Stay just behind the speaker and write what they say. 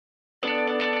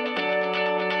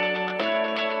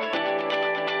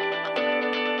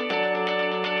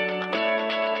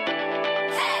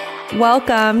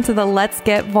Welcome to the Let's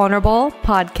Get Vulnerable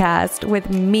podcast with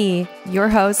me, your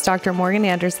host, Dr. Morgan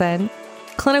Anderson,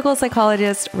 clinical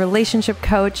psychologist, relationship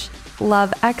coach,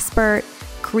 love expert,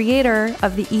 creator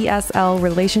of the ESL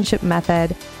relationship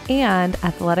method, and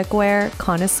athletic wear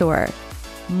connoisseur.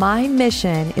 My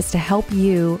mission is to help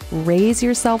you raise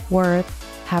your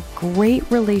self-worth, have great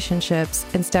relationships,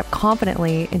 and step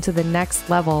confidently into the next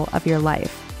level of your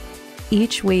life.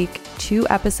 Each week, 2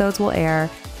 episodes will air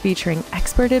featuring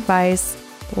expert advice,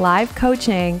 live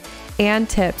coaching, and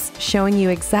tips showing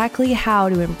you exactly how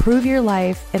to improve your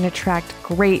life and attract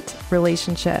great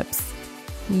relationships.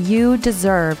 You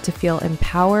deserve to feel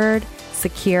empowered,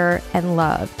 secure, and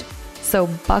loved. So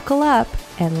buckle up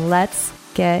and let's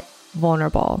get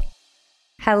vulnerable.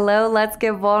 Hello, Let's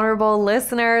Get Vulnerable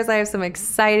listeners. I have some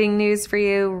exciting news for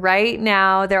you. Right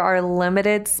now, there are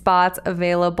limited spots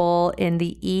available in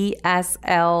the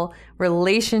ESL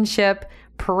relationship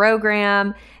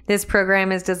program. This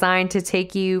program is designed to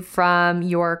take you from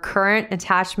your current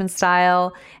attachment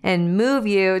style and move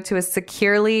you to a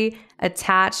securely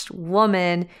attached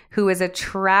woman who is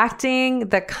attracting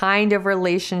the kind of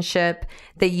relationship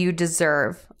that you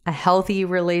deserve. A healthy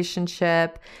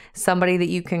relationship, somebody that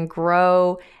you can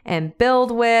grow and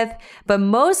build with. But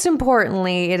most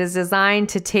importantly, it is designed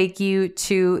to take you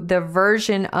to the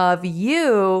version of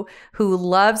you who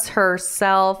loves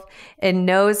herself and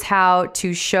knows how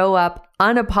to show up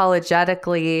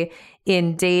unapologetically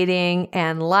in dating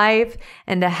and life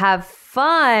and to have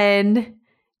fun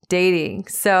dating.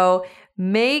 So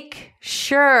make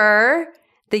sure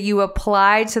that you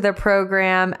apply to the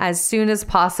program as soon as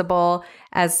possible,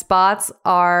 as spots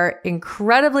are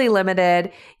incredibly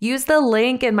limited. Use the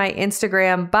link in my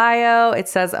Instagram bio. It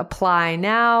says apply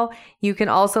now. You can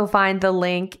also find the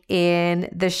link in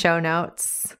the show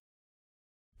notes.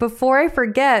 Before I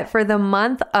forget, for the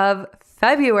month of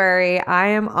February, I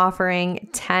am offering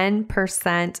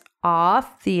 10%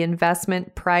 off the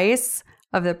investment price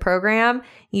of the program.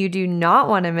 You do not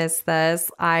want to miss this.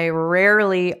 I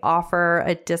rarely offer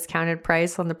a discounted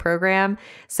price on the program.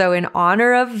 So in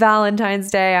honor of Valentine's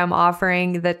Day, I'm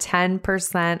offering the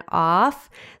 10% off.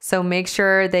 So make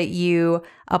sure that you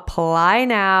apply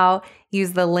now.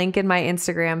 Use the link in my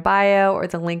Instagram bio or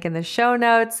the link in the show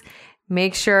notes.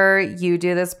 Make sure you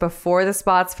do this before the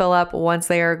spots fill up. Once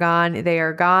they are gone, they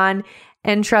are gone.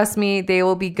 And trust me, they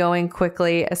will be going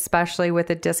quickly, especially with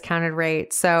a discounted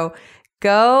rate. So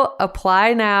go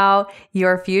apply now.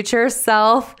 Your future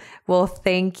self will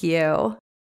thank you.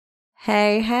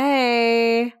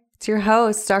 Hey, it's your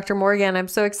host, Dr. Morgan. I'm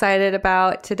so excited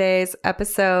about today's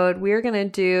episode. We're going to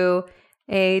do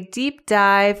a deep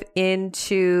dive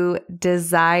into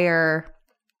desire.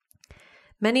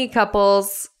 Many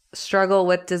couples struggle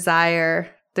with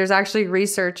desire. There's actually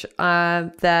research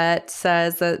that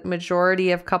says that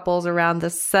majority of couples around the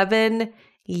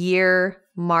 7-year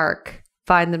mark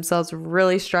find themselves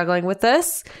really struggling with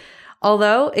this,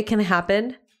 although it can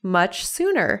happen much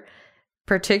sooner,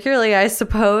 particularly, I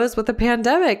suppose, with a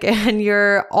pandemic and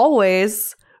you're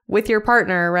always with your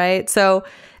partner, right? So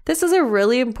this is a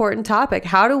really important topic.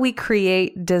 How do we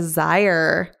create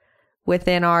desire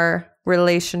within our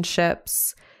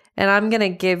relationships? And I'm going to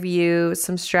give you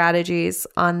some strategies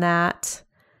on that.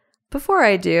 Before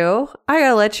I do, I got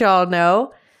to let you all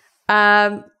know,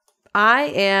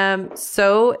 I am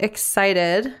so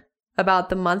excited about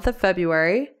the month of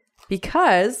February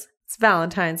because it's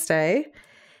Valentine's Day.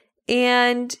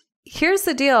 And here's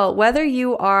the deal. Whether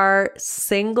you are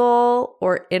single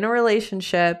or in a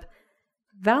relationship,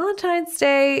 Valentine's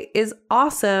Day is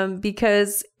awesome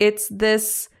because it's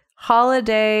this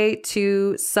holiday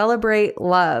to celebrate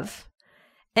love.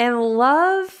 And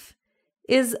love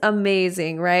is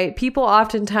amazing, right? People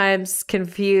oftentimes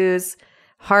confuse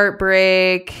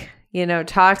heartbreak,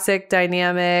 toxic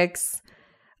dynamics,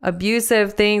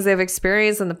 abusive things they've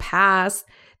experienced in the past.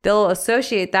 They'll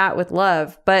associate that with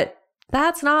love, but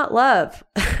that's not love.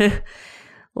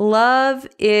 Love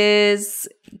is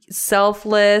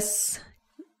selfless,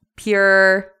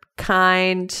 pure,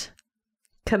 kind,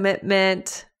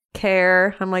 commitment,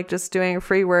 care. I'm like just doing a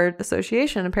free word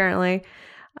association, apparently.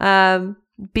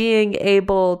 Being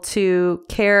able to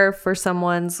care for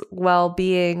someone's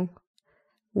well-being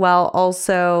while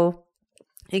also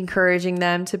encouraging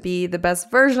them to be the best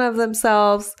version of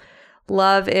themselves.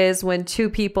 Love is when 2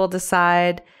 people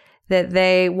decide that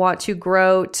they want to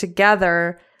grow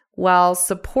together while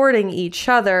supporting each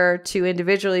other to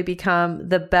individually become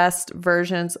the best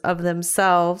versions of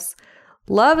themselves.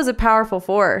 Love is a powerful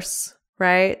force,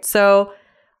 right? So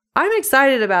I'm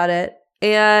excited about it.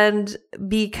 And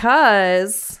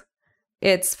because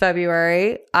it's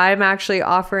February, I'm actually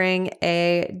offering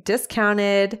a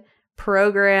discounted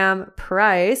program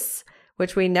price,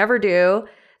 which we never do.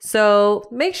 So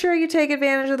make sure you take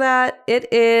advantage of that.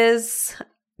 It is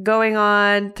going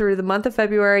on through the month of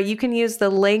February. You can use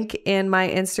the link in my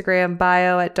Instagram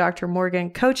bio at Dr. Morgan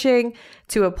Coaching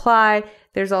to apply.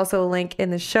 There's also a link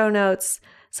in the show notes.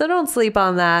 So don't sleep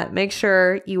on that. Make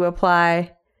sure you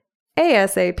apply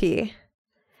ASAP.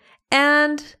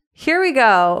 And here we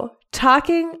go,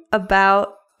 talking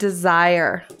about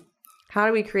desire. How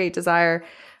do we create desire?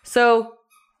 So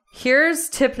here's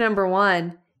tip number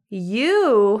 1.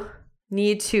 You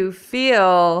need to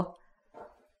feel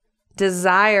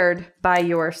desired by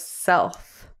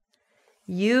yourself.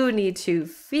 You need to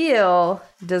feel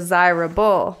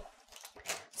desirable.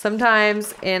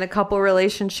 Sometimes in a couple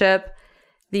relationship,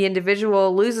 the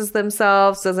individual loses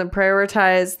themselves, doesn't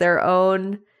prioritize their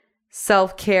own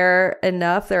self-care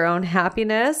enough, their own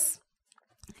happiness,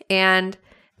 and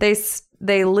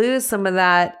they lose some of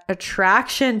that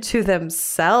attraction to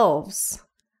themselves,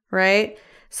 right?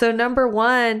 So number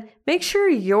 1, make sure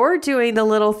you're doing the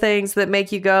little things that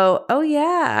make you go, oh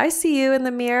yeah, I see you in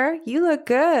the mirror. You look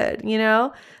good. You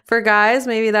know, for guys,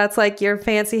 maybe that's like your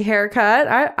fancy haircut.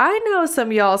 I know some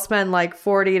of y'all spend like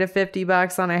 $40 to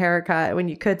 $50 on a haircut when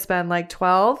you could spend like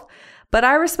 12, but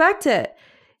I respect it.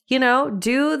 You know,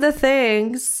 do the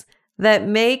things that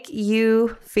make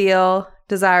you feel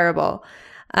desirable.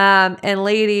 And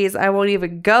ladies, I won't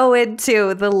even go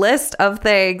into the list of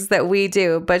things that we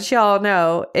do, but y'all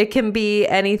know it can be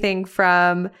anything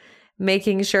from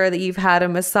making sure that you've had a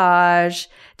massage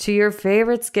to your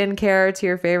favorite skincare, to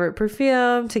your favorite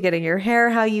perfume, to getting your hair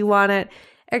how you want it,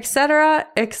 etc.,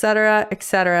 etc.,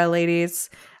 etc., ladies.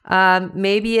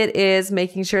 Maybe it is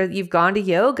making sure that you've gone to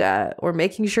yoga or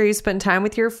making sure you spend time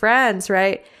with your friends,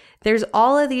 right? There's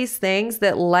all of these things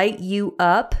that light you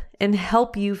up and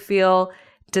help you feel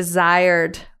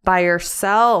desired by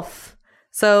yourself.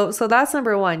 So that's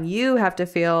number 1. You have to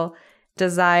feel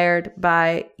desired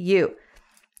by you.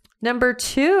 Number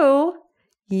 2,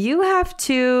 you have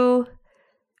to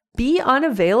be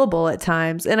unavailable at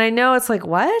times. And I know it's like,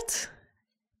 what?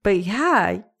 But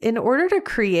yeah, in order to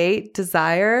create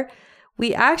desire,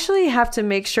 we actually have to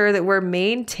make sure that we're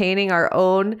maintaining our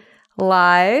own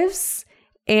lives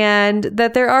and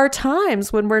that there are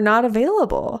times when we're not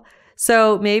available.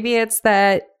 So maybe it's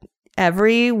that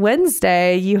every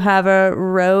Wednesday you have a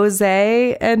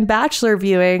rosé and bachelor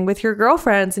viewing with your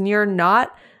girlfriends and you're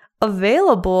not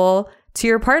available to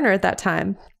your partner at that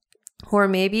time. Or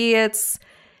maybe it's,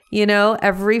 you know,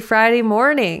 every Friday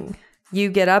morning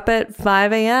you get up at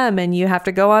 5 a.m. and you have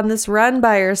to go on this run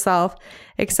by yourself,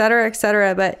 et cetera, et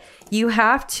cetera. But you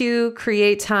have to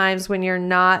create times when you're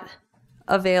not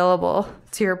available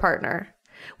to your partner.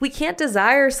 We can't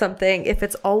desire something if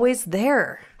it's always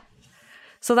there.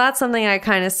 So that's something I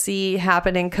kind of see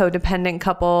happen in codependent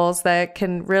couples that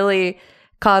can really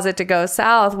cause it to go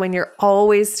south when you're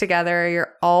always together,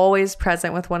 you're always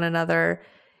present with one another.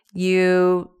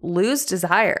 You lose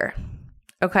desire.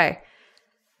 Okay.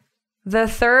 The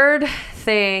third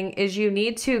thing is you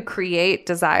need to create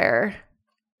desire.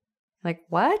 Like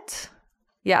what?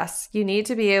 Yes, you need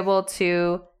to be able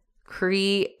to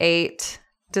create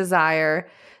desire.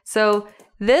 So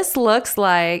this looks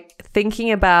like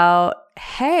thinking about,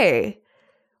 hey,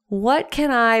 what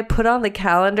can I put on the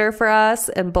calendar for us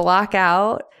and block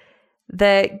out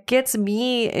that gets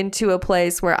me into a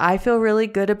place where I feel really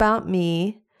good about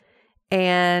me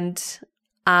and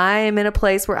I am in a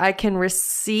place where I can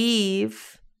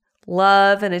receive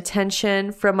love and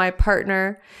attention from my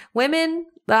partner. Women,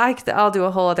 I'll do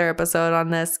a whole other episode on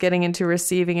this, getting into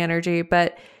receiving energy,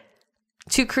 but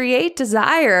to create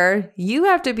desire, you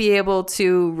have to be able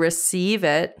to receive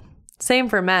it. Same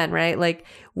for men, right? Like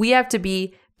we have to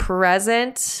be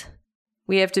present.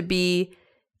 We have to be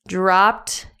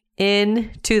dropped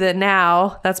into the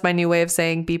now. That's my new way of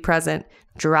saying be present.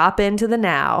 Drop into the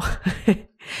now.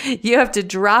 You have to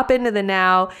drop into the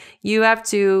now. You have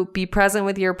to be present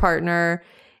with your partner.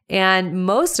 And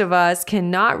most of us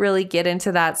cannot really get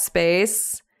into that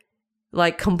space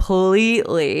like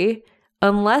completely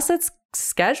unless it's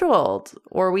scheduled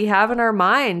or we have in our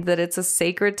mind that it's a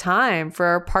sacred time for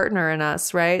our partner and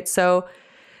us, right? So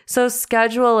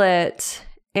schedule it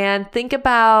and think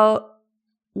about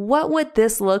what would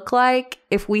this look like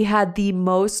if we had the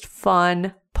most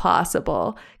fun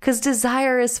possible? Because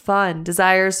desire is fun.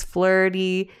 Desire is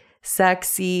flirty,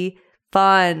 sexy,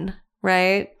 fun,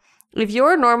 right? If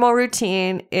your normal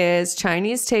routine is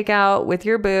Chinese takeout with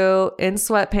your boo in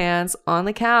sweatpants on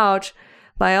the couch,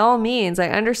 by all means, I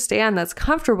understand that's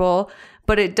comfortable,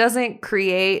 but it doesn't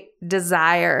create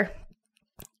desire.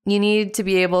 You need to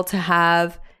be able to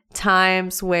have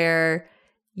times where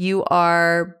you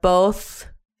are both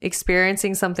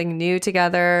experiencing something new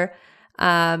together,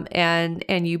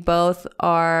 and you both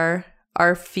are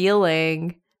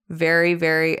feeling very,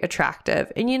 very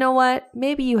attractive. And you know what?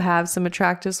 Maybe you have some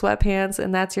attractive sweatpants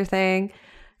and that's your thing.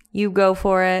 You go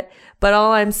for it. But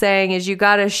all I'm saying is you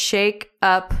got to shake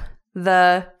up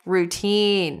the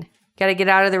routine. Got to get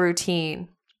out of the routine.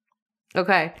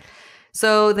 Okay.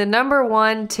 So the number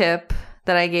one tip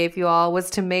that I gave you all was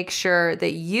to make sure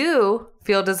that you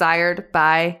feel desired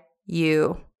by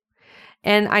you.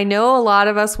 And I know a lot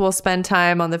of us will spend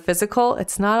time on the physical.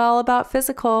 It's not all about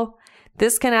physical.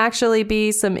 This can actually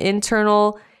be some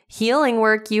internal healing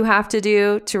work you have to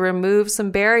do to remove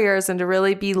some barriers and to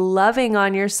really be loving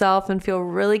on yourself and feel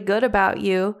really good about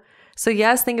you. So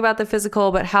yes, think about the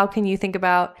physical, but how can you think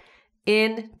about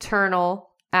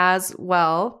internal as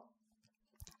well?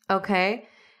 Okay.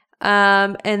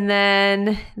 And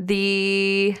then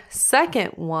the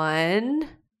second one,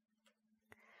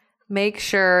 make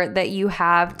sure that you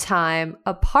have time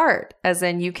apart, as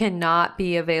in you cannot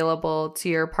be available to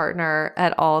your partner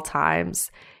at all times.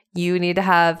 You need to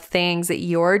have things that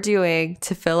you're doing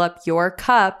to fill up your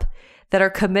cup that are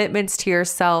commitments to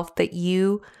yourself that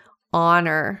you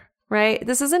honor, right?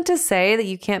 This isn't to say that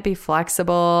you can't be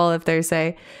flexible if there's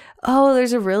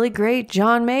there's a really great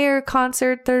John Mayer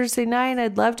concert Thursday night.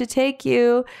 I'd love to take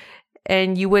you.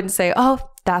 And you wouldn't say, oh,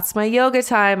 that's my yoga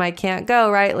time. I can't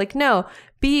go, right? Like, no,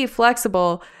 be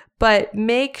flexible, but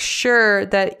make sure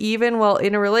that even while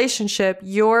in a relationship,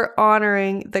 you're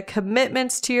honoring the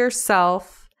commitments to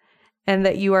yourself and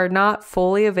that you are not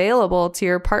fully available to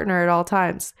your partner at all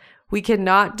times. We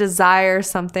cannot desire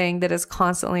something that is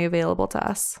constantly available to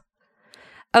us.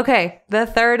 Okay, the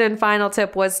third and final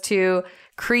tip was to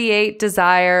create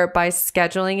desire by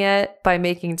scheduling it, by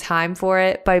making time for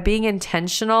it, by being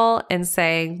intentional and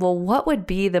saying, well, what would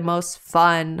be the most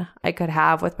fun I could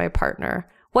have with my partner?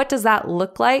 What does that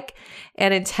look like?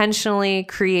 And intentionally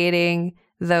creating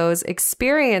those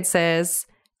experiences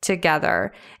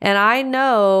together. And I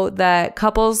know that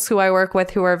couples who I work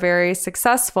with who are very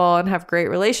successful and have great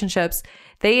relationships,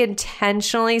 they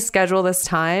intentionally schedule this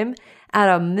time at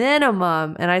a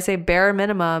minimum, and I say bare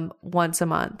minimum, once a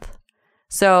month.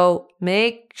 So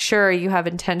make sure you have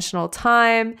intentional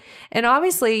time. And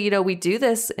obviously, we do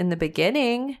this in the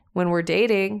beginning when we're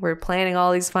dating, we're planning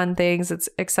all these fun things,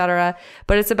 etc.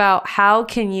 But it's about how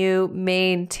can you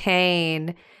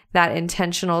maintain that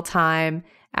intentional time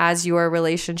as your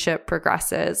relationship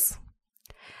progresses.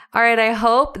 All right, I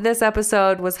hope this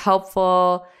episode was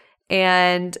helpful.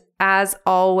 And as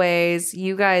always,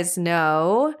 you guys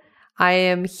know I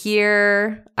am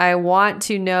here. I want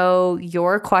to know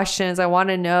your questions. I want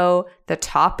to know the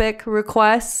topic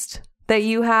request that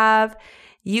you have.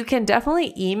 You can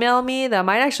definitely email me. That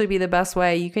might actually be the best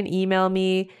way. You can email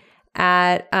me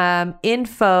at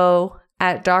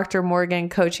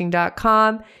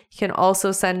info@drmorgancoaching.com. You can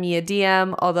also send me a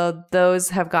DM, although those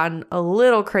have gotten a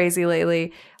little crazy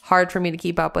lately. Hard for me to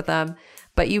keep up with them.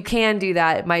 But you can do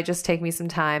that. It might just take me some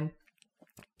time.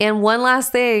 And one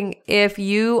last thing, if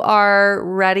you are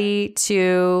ready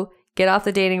to get off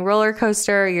the dating roller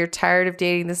coaster, you're tired of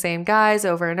dating the same guys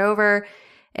over and over,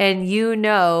 and you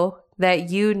know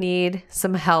that you need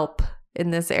some help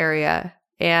in this area,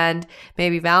 and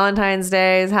maybe Valentine's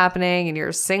Day is happening and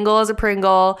you're single as a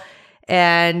Pringle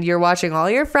and you're watching all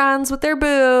your friends with their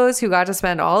boos who got to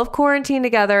spend all of quarantine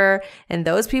together, and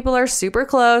those people are super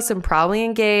close and probably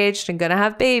engaged and gonna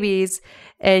have babies.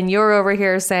 And you're over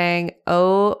here saying,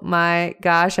 oh my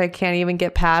gosh, I can't even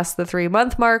get past the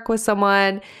 3-month mark with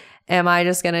someone. Am I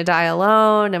just going to die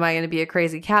alone? Am I going to be a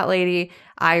crazy cat lady?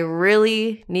 I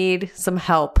really need some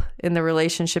help in the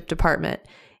relationship department.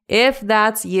 If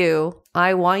that's you,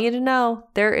 I want you to know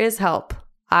there is help.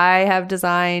 I have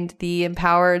designed the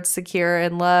Empowered, Secure,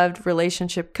 and Loved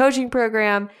Relationship Coaching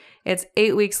Program. It's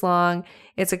 8 weeks long.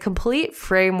 It's a complete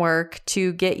framework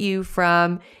to get you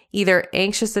from either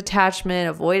anxious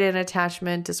attachment, avoidant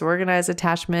attachment, disorganized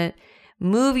attachment,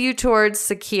 move you towards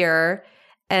secure,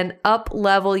 and up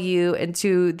level you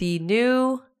into the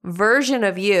new version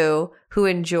of you who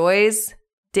enjoys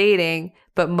dating,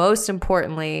 but most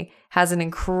importantly, has an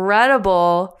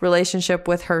incredible relationship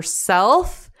with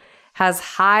herself, has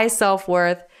high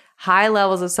self-worth, high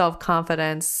levels of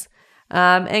self-confidence,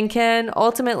 and can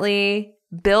ultimately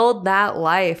build that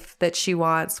life that she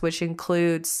wants, which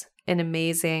includes an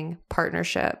amazing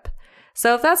partnership.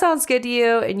 So if that sounds good to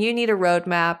you and you need a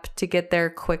roadmap to get there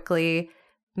quickly,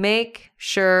 make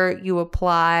sure you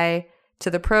apply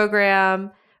to the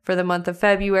program for the month of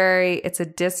February. It's a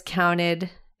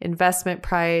discounted investment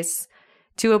price.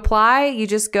 To apply, you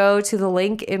just go to the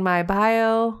link in my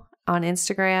bio on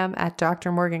Instagram at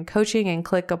Dr. Morgan Coaching and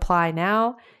click apply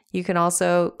now. You can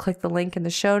also click the link in the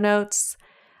show notes.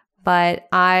 But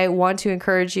I want to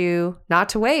encourage you not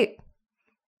to wait.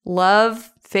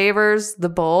 Love favors the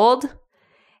bold.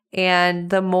 And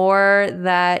the more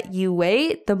that you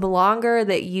wait, the longer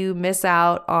that you miss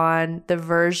out on the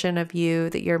version of you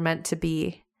that you're meant to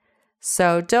be.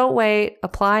 So don't wait,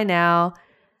 apply now.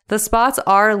 The spots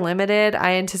are limited.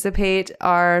 I anticipate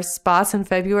our spots in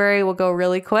February will go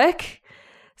really quick.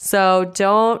 So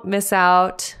don't miss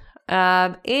out.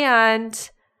 And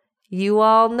you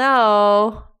all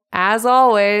know, as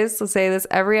always, I'll say this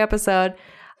every episode,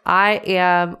 I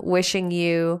am wishing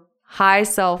you high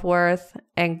self-worth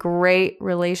and great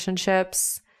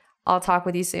relationships. I'll talk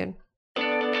with you soon.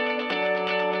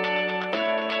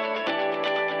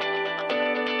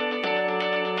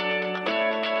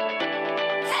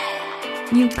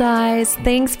 You guys,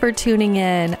 thanks for tuning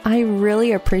in. I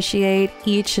really appreciate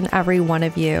each and every one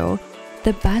of you.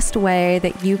 The best way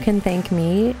that you can thank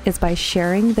me is by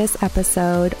sharing this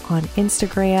episode on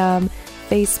Instagram,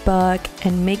 Facebook,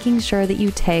 and making sure that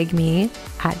you tag me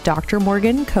at Dr.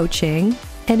 Morgan Coaching.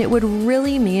 And it would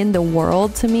really mean the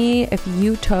world to me if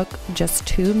you took just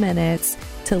 2 minutes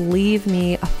to leave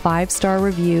me a 5-star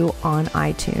review on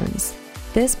iTunes.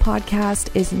 This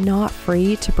podcast is not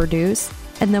free to produce,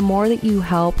 and the more that you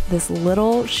help this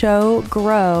little show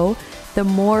grow, the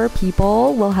more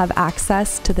people will have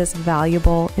access to this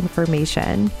valuable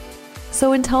information.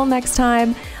 So until next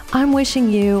time, I'm wishing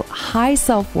you high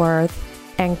self-worth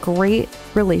and great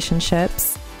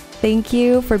relationships. Thank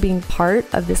you for being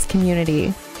part of this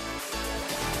community.